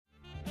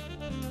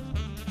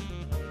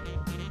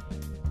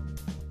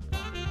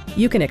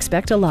You can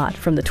expect a lot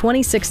from the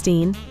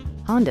 2016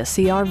 Honda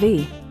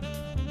CR-V.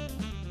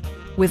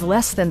 With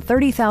less than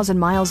 30,000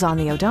 miles on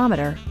the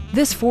odometer,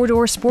 this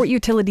four-door sport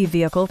utility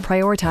vehicle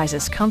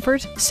prioritizes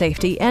comfort,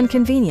 safety, and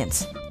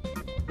convenience.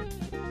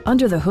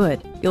 Under the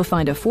hood, you'll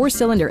find a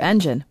four-cylinder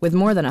engine with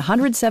more than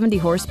 170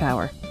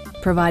 horsepower,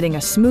 providing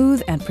a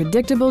smooth and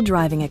predictable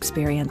driving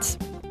experience.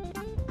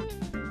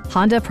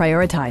 Honda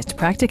prioritized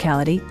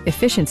practicality,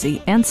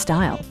 efficiency, and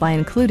style by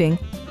including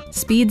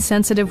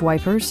speed-sensitive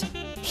wipers,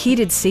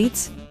 heated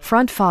seats,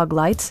 front fog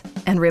lights,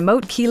 and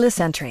remote keyless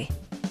entry.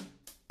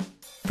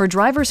 For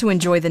drivers who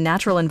enjoy the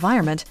natural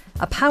environment,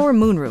 a power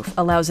moonroof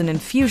allows an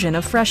infusion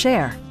of fresh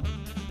air.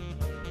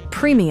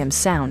 Premium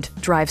sound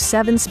drives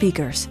 7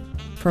 speakers,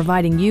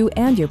 providing you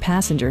and your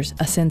passengers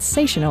a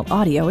sensational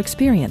audio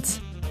experience.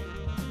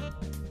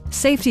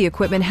 Safety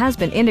equipment has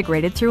been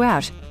integrated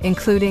throughout,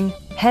 including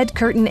head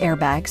curtain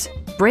airbags,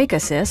 brake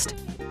assist,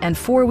 and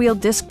 4-wheel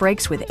disc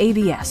brakes with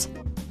ABS.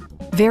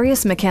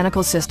 Various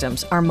mechanical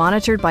systems are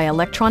monitored by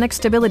electronic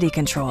stability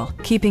control,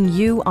 keeping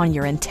you on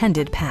your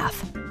intended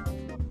path.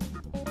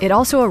 It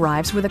also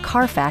arrives with a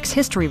Carfax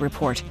history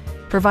report,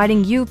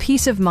 providing you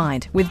peace of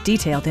mind with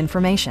detailed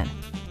information.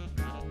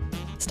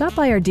 Stop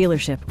by our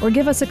dealership or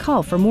give us a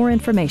call for more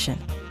information.